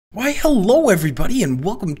Why, hello everybody, and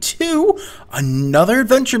welcome to another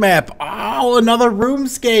adventure map. Oh, another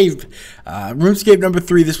Roomscape. Roomscape number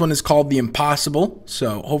 3. This one is called The Impossible.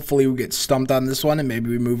 So hopefully we get stumped on this one, and maybe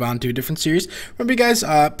we move on to a different series. Remember, guys,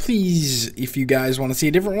 please, if you guys want to see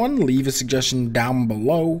a different one, leave a suggestion down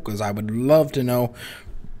below, because I would love to know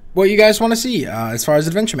what you guys want to see as far as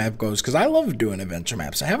adventure map goes, because I love doing adventure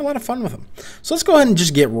maps. I have a lot of fun with them. So let's go ahead and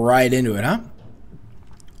just get right into it, huh?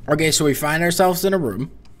 Okay, so we find ourselves in a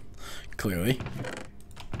room. Clearly.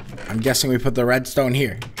 I'm guessing we put the redstone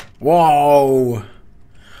here. Whoa!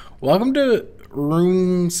 Welcome to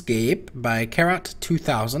RuneScape by Carrot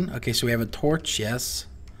 2000. Okay, so we have a torch, yes.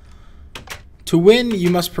 To win,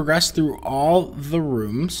 you must progress through all the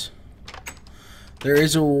rooms. There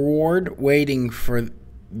is a reward waiting for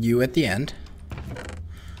you at the end.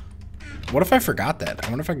 What if I forgot that? I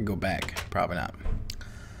wonder if I can go back. Probably not.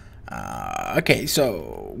 Okay,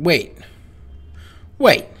 so wait.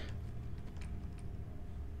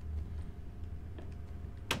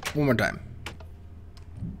 One more time.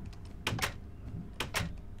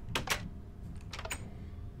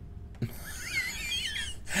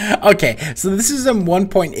 Okay, so this is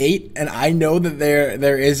 1.8, and I know that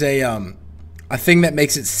there is a thing that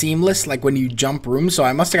makes it seamless, like when you jump rooms. So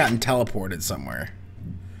I must have gotten teleported somewhere.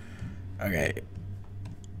 Okay,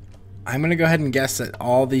 I'm gonna go ahead and guess that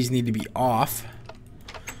all these need to be off,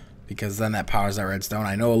 because then that powers that redstone.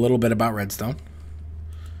 I know a little bit about redstone.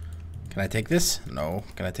 Can I take this? No.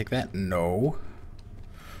 Can I take that? No.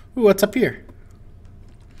 Ooh, what's up here?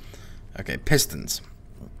 Okay, pistons.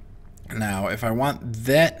 Now, if I want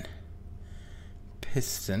that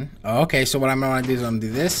piston... Oh, okay, so what I'm going to do is I'm going to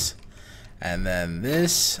do this, and then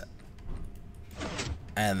this,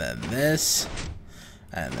 and then this,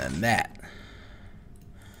 and then that.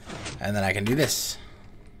 And then I can do this.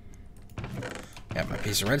 Got my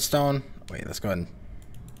piece of redstone. Wait, let's go ahead and...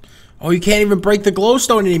 Oh, you can't even break the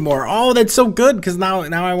glowstone anymore. Oh, that's so good, because now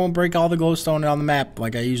I won't break all the glowstone on the map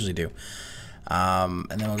like I usually do. And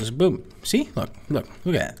then I'll just boom. See? Look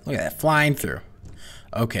at that. Flying through.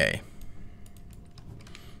 Okay.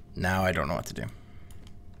 Now I don't know what to do.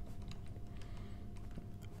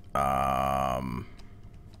 I'm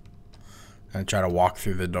gonna try to walk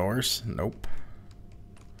through the doors. Nope.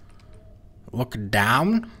 Look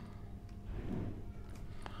down.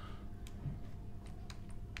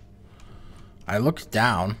 I looked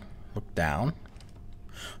down. Look down.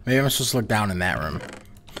 Maybe I'm supposed to look down in that room.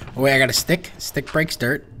 Oh, wait, I got a stick. Stick breaks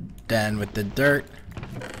dirt. Then with the dirt,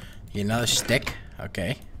 another stick.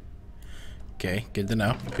 Okay. Okay, good to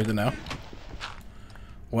know. Good to know.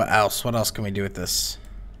 What else? What else can we do with this?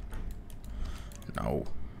 No.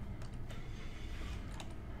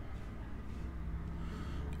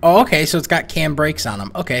 Oh, okay, so it's got cam brakes on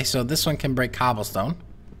them. Okay, so this one can break cobblestone.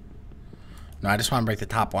 No, I just want to break the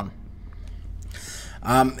top one.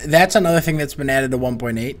 That's another thing that's been added to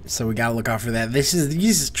 1.8, so we gotta look out for that.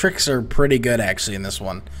 These tricks are pretty good actually in this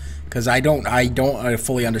one, because I don't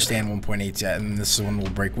fully understand 1.8 yet, and this one will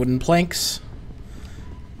break wooden planks.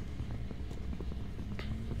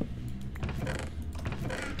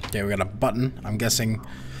 Okay, we got a button. I'm guessing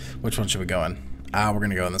which one should we go in? We're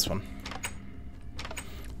gonna go in this one.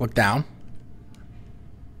 Look down.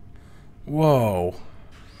 Whoa.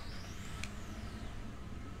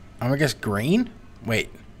 I'm gonna guess green.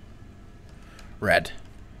 Wait. Red.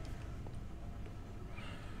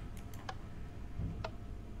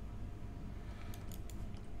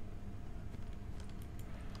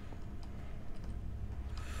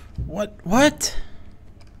 What?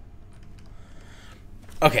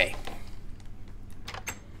 Okay.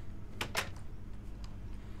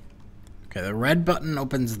 Okay, the red button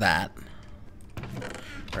opens that.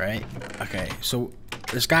 Right? Okay, so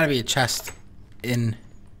there's gotta be a chest in...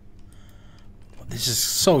 This is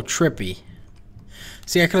so trippy.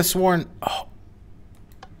 See, I could have sworn...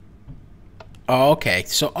 Oh, okay.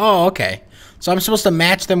 So, okay. So I'm supposed to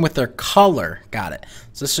match them with their color. Got it.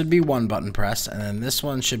 So this should be 1 button press, and then this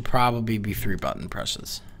one should probably be 3 button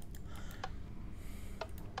presses.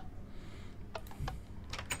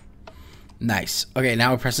 Nice. Okay,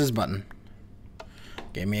 now we press this button.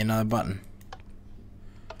 Give me another button.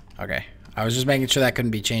 Okay. I was just making sure that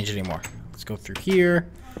couldn't be changed anymore. Let's go through here.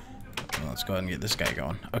 Let's go ahead and get this guy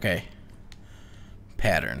going. Okay.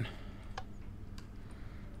 Pattern.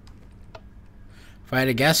 If I had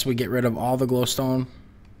to guess, we get rid of all the glowstone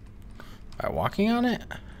by walking on it?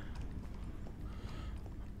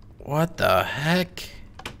 What the heck?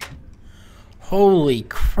 Holy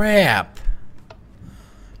crap.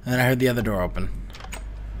 And then I heard the other door open.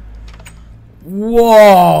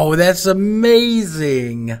 Whoa, that's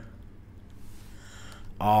amazing.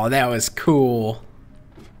 Oh, that was cool.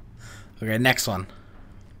 Okay, next one.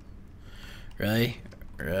 Really?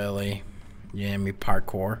 Really? You gonna be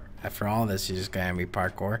parkour? After all this, you just gonna be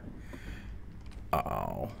parkour?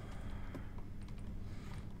 Uh-oh.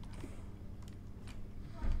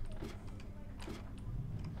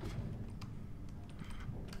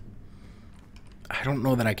 I don't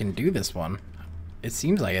know that I can do this one. It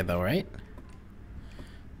seems like it though, right?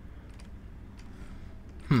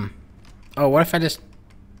 Oh, what if I just...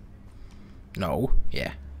 No.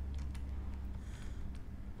 Yeah.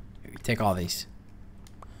 Take all these.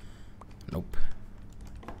 Nope.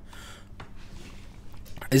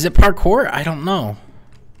 Is it parkour? I don't know.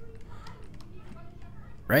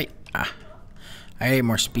 Right? Ah. I need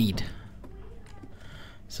more speed.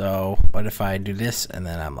 So, what if I do this and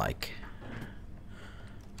then I'm like...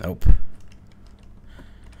 Nope.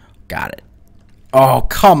 Got it. Oh,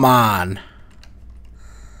 come on.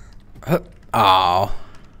 Oh.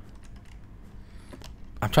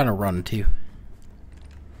 I'm trying to run too.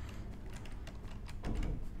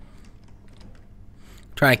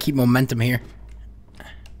 Trying to keep momentum here.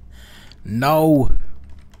 No.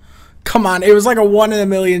 Come on. It was like a 1 in a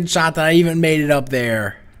million shot that I even made it up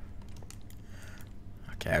there.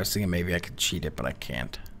 Okay, I was thinking maybe I could cheat it, but I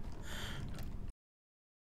can't.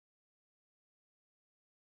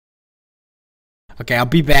 Okay, I'll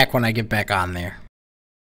be back when I get back on there.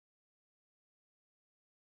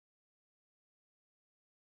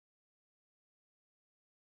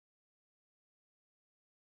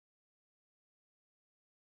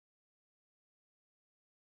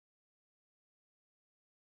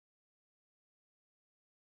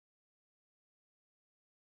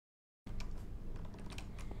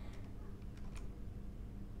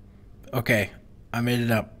 Okay, I made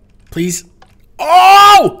it up. Please.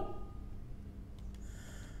 Oh!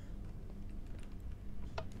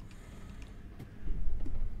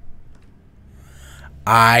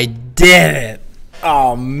 I did it.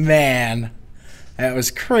 Oh, man. That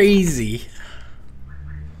was crazy.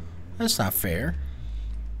 That's not fair.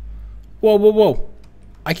 Whoa, whoa, whoa.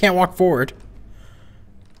 I can't walk forward.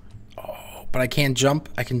 Oh, but I can't jump.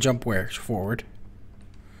 I can jump where? Forward.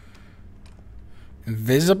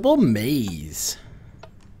 Invisible maze.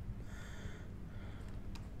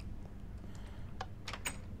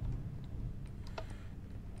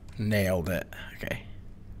 Nailed it. Okay.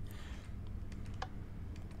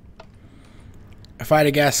 If I had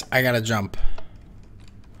to guess, I gotta jump.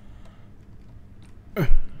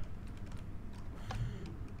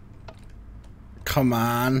 Come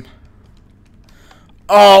on.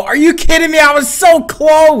 Oh, are you kidding me? I was so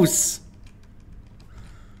close.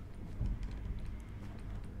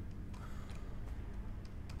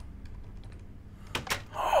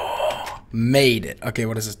 Made it. Okay,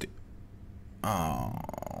 what does this do? Oh.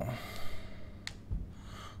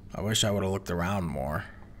 I wish I would have looked around more.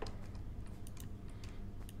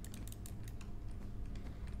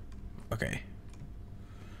 Okay.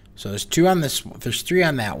 So there's 2 on this. There's 3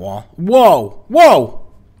 on that wall. Whoa! Whoa!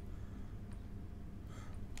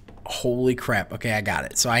 Holy crap. Okay, I got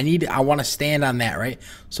it. So I want to stand on that, right?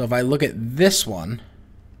 So if I look at this one,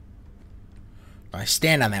 I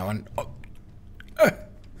stand on that one. Oh.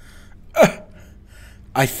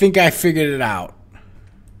 I think I figured it out.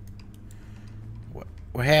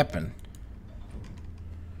 What happened?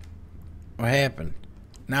 What happened?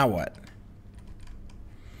 Now what?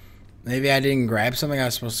 Maybe I didn't grab something I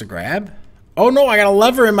was supposed to grab? Oh no, I got a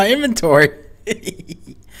lever in my inventory.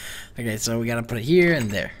 Okay, so we gotta put it here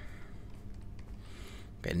and there.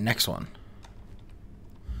 Okay, next one.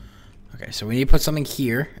 Okay, so we need to put something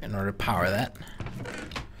here in order to power that.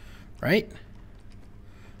 Right?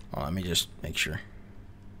 Well, let me just make sure.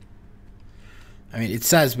 I mean, it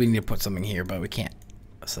says we need to put something here, but we can't.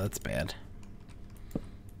 So that's bad.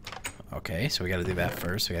 Okay, so we got to do that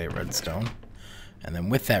first. We got to get redstone. And then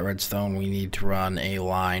with that redstone, we need to run a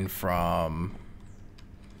line from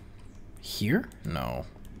here? No.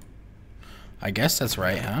 I guess that's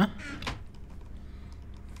right, huh?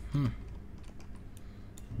 Did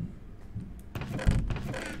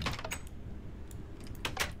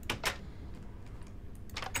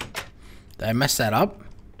I mess that up?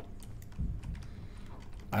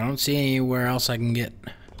 I don't see anywhere else I can get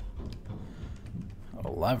a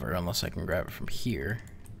lever unless I can grab it from here.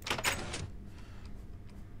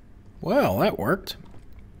 Well, that worked.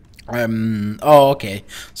 Oh, okay.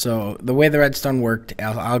 So the way the redstone worked,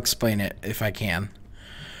 I'll explain it if I can.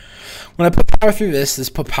 When I put power through this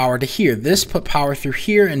put power to here. This put power through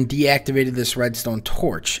here and deactivated this redstone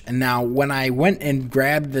torch. And now when I went and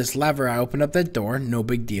grabbed this lever, I opened up that door. No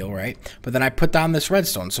big deal, right? But then I put down this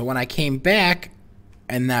redstone. So when I came back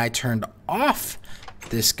and then I turned off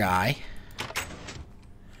this guy,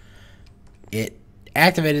 it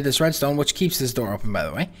activated this redstone, which keeps this door open, by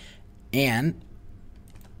the way. And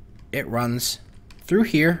it runs through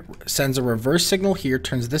here, sends a reverse signal here,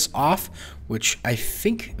 turns this off, which I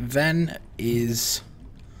think then is...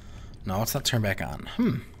 No, it's not turned back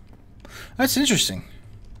on. That's interesting.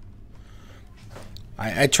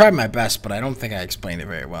 I tried my best, but I don't think I explained it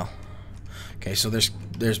very well. Okay, so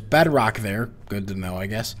there's bedrock there. Good to know, I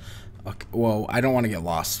guess. Okay, whoa, I don't want to get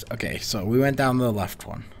lost. Okay, so we went down the left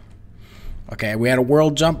one. Okay, we had a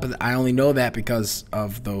world jump, but I only know that because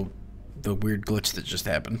of the weird glitch that just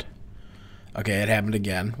happened. Okay, it happened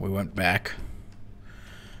again. We went back.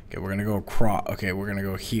 Okay, we're gonna go across. Okay, we're gonna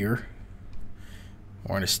go here.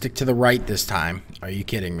 We're gonna stick to the right this time. Are you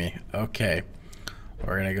kidding me? Okay.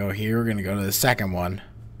 We're gonna go here. We're gonna go to the second one.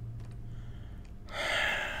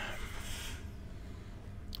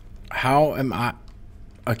 How am I?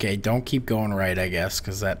 Okay, don't keep going right, I guess,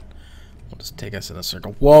 because that will just take us in a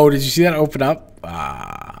circle. Whoa, did you see that open up?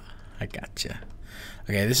 Ah, I gotcha.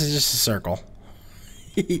 Okay, this is just a circle.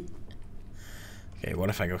 Okay, what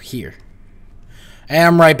if I go here? And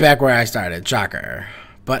I'm right back where I started. Shocker.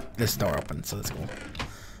 But this door opens, so that's cool.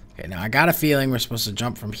 Okay, now I got a feeling we're supposed to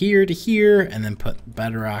jump from here to here and then put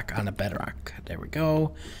bedrock on a bedrock. There we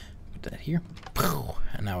go. Put that here.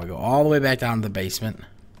 And now we go all the way back down to the basement.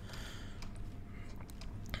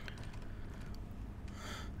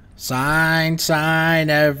 Sign,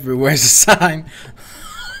 sign, everywhere's a sign.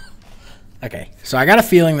 Okay, so I got a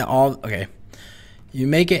feeling that all... Okay, you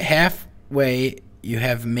make it halfway, you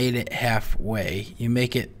have made it halfway. You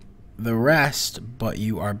make it the rest, but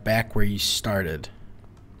you are back where you started.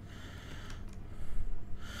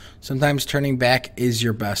 Sometimes turning back is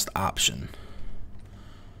your best option.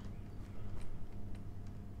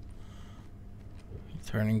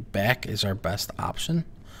 Turning back is our best option.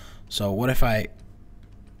 So what if I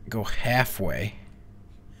go halfway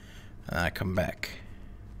and then I come back?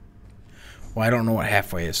 Well, I don't know what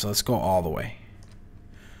halfway is, so let's go all the way.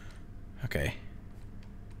 Okay.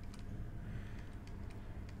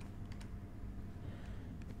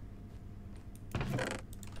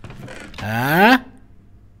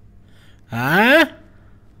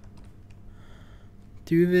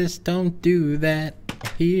 Do this, don't do that.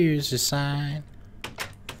 Here's a sign.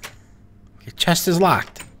 Okay, chest is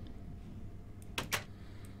locked.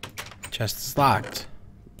 Chest is locked.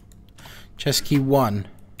 Chest key 1.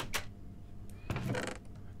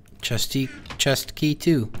 Chest key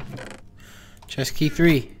 2. Chest key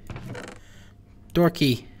 3. Door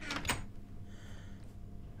key.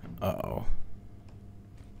 Uh-oh.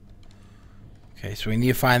 Okay, so we need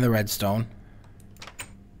to find the redstone.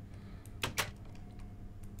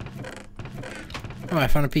 Oh, I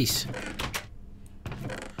found a piece.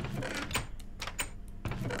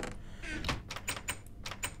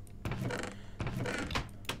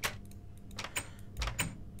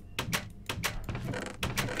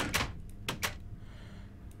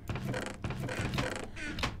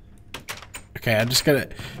 Okay, I'm just gonna...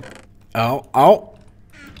 Oh.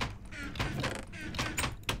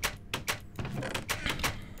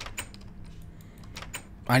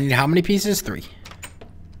 I need how many pieces? 3.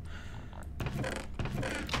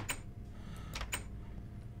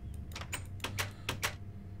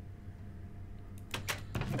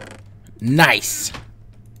 Nice.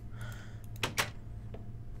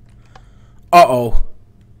 Uh-oh.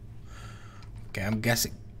 Okay, I'm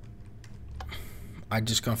guessing. I'm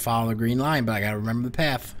just gonna follow the green line, but I gotta remember the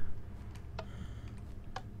path.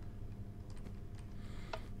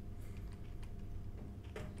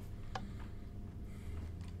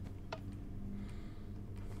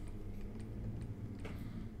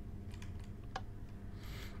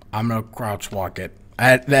 I'm gonna crouch walk it.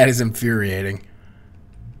 That is infuriating.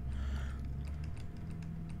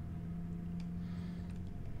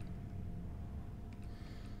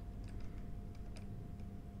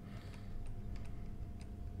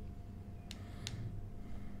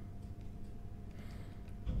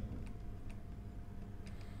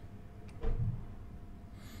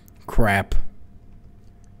 Crap.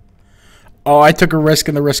 Oh, I took a risk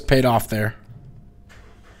and the risk paid off there.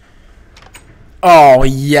 Oh,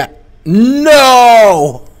 yeah.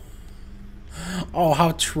 No! Oh,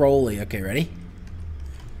 how trolly. Okay, ready?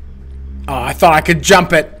 Oh, I thought I could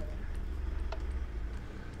jump it.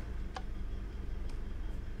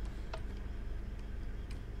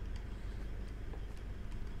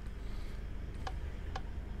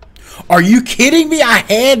 Are you kidding me? I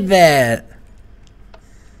had that.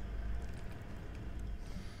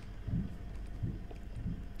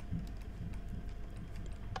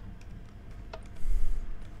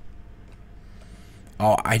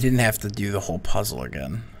 Oh, I didn't have to do the whole puzzle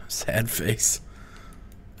again. Sad face.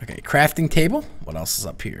 Okay, crafting table. What else is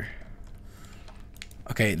up here?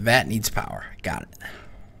 Okay, that needs power. Got it.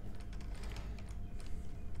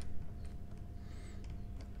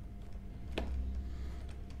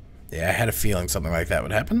 Yeah, I had a feeling something like that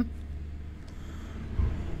would happen.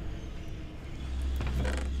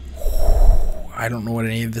 I don't know what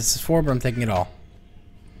any of this is for, but I'm taking it all.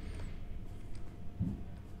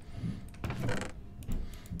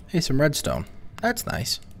 Hey, some redstone. That's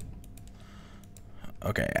nice.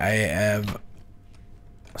 Okay, I have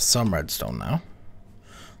some redstone now.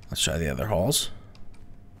 Let's try the other holes.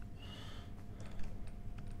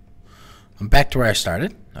 I'm back to where I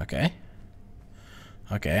started. Okay.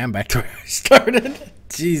 Okay, I'm back to where I started.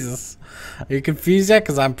 Jesus. Are you confused yet?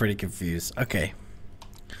 Because I'm pretty confused. Okay.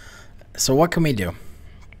 So what can we do?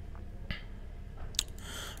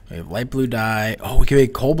 We have light blue dye. Oh, we can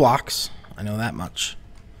make coal blocks. I know that much.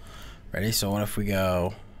 Ready? So what if we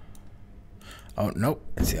go... Oh, nope.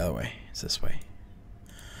 It's the other way. It's this way.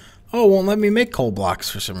 Oh, it won't let me make coal blocks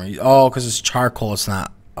for some reason. Oh, because it's charcoal. It's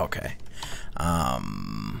not. Okay.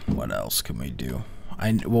 What else can we do?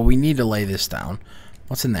 Well, we need to lay this down.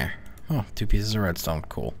 What's in there? Oh, 2 pieces of redstone.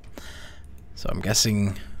 Cool. So I'm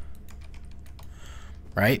guessing...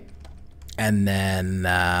 Right? And then...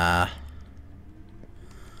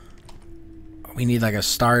 we need like a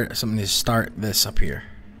start... Something to start this up here.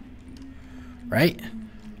 Right?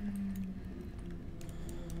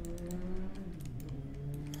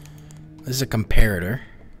 This is a comparator.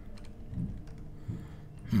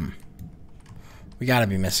 We gotta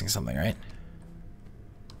be missing something, right?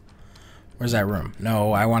 Where's that room?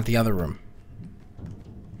 No, I want the other room.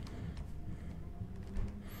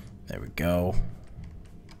 There we go.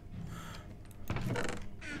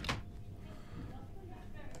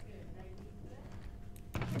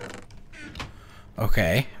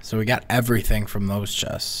 Okay, so we got everything from those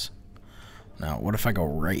chests. Now, what if I go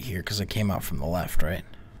right here? Because I came out from the left, right?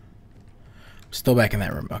 I'm still back in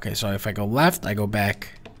that room. Okay, so if I go left, I go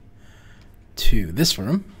back to this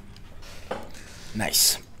room.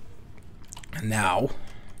 Nice. And now,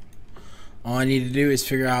 all I need to do is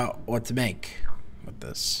figure out what to make with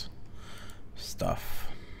this stuff.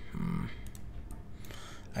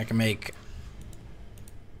 I can make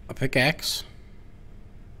a pickaxe.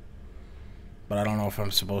 But I don't know if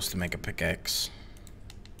I'm supposed to make a pickaxe.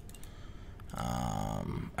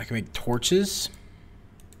 I can make torches.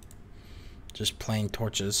 Just plain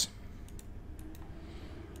torches.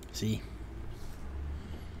 See?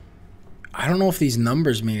 I don't know if these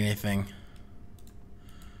numbers mean anything.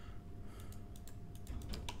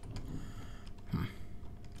 I'm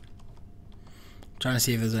trying to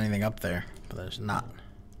see if there's anything up there, but there's not.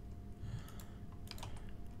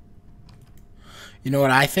 You know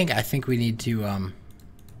what I think? I think we need to, I'm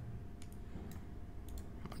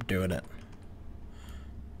doing it.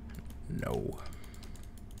 No.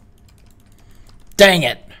 Dang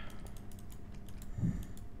it!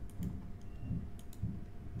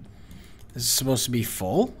 This is supposed to be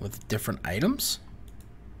full with different items?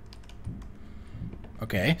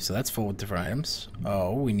 Okay, so that's full with different items.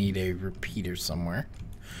 Oh, we need a repeater somewhere.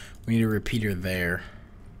 We need a repeater there.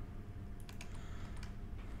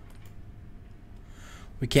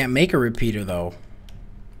 We can't make a repeater, though.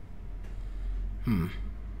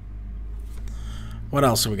 What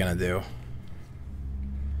else are we gonna do?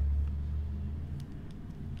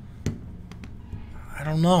 I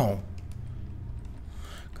don't know.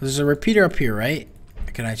 Because there's a repeater up here, right?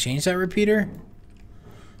 Can I change that repeater?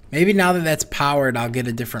 Maybe now that that's powered, I'll get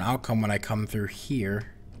a different outcome when I come through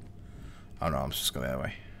here. Oh, no, I'm just going that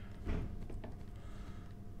way.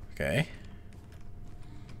 Okay.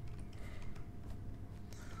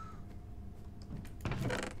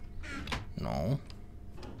 No.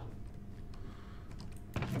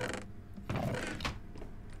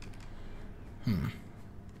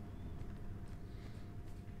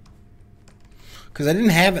 Because I don't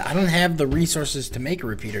have the resources to make a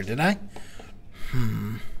repeater, did I?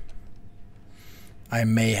 I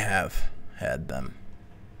may have had them.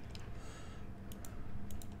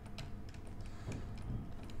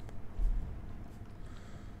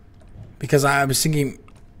 Because I was thinking,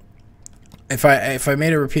 if I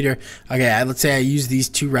made a repeater, okay, let's say I use these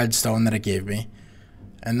 2 redstone that it gave me,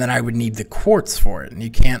 and then I would need the quartz for it, and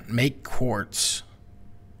you can't make quartz,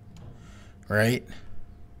 right?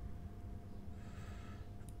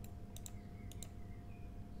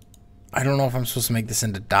 I don't know if I'm supposed to make this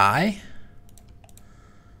into dye,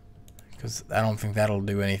 because I don't think that'll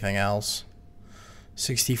do anything else.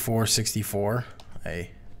 64, 64.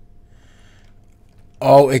 Hey.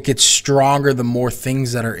 Oh, it gets stronger the more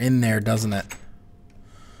things that are in there, doesn't it?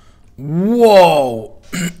 Whoa.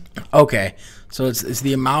 Okay, So it's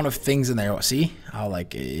the amount of things in there. See how,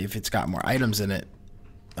 like, if it's got more items in it.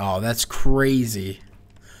 Oh, that's crazy.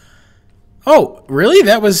 Oh, really?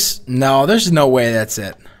 That was... No, there's no way that's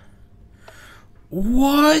it.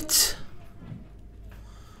 What?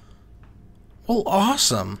 Well,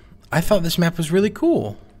 awesome. I thought this map was really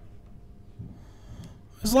cool.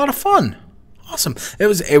 It was a lot of fun. Awesome. It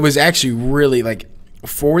was actually really, like,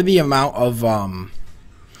 for the amount of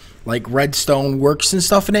like redstone works and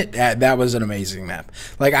stuff in it, that was an amazing map.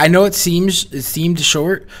 Like, I know it seemed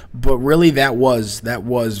short, but really that was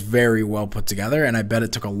very well put together, and I bet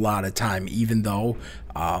it took a lot of time, even though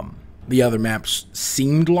the other maps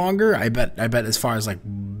seemed longer. I bet as far as like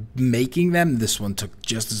making them, this one took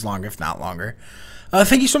just as long, if not longer.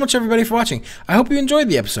 Thank you so much, everybody, for watching. I hope you enjoyed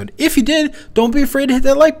the episode. If you did, don't be afraid to hit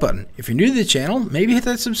that like button. If you're new to the channel, maybe hit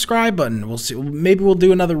that subscribe button. We'll see. Maybe we'll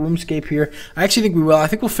do another Roomscape here. I actually think we will. I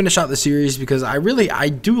think we'll finish out the series because I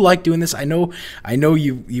do like doing this. I know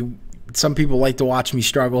you some people like to watch me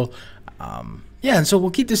struggle. Yeah, and so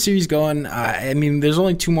we'll keep this series going. I mean, there's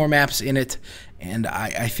only 2 more maps in it, and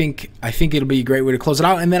I think it'll be a great way to close it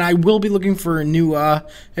out. And then I will be looking for new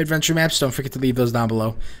adventure maps. Don't forget to leave those down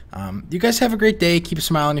below. You guys have a great day. Keep a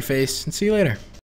smile on your face, and see you later.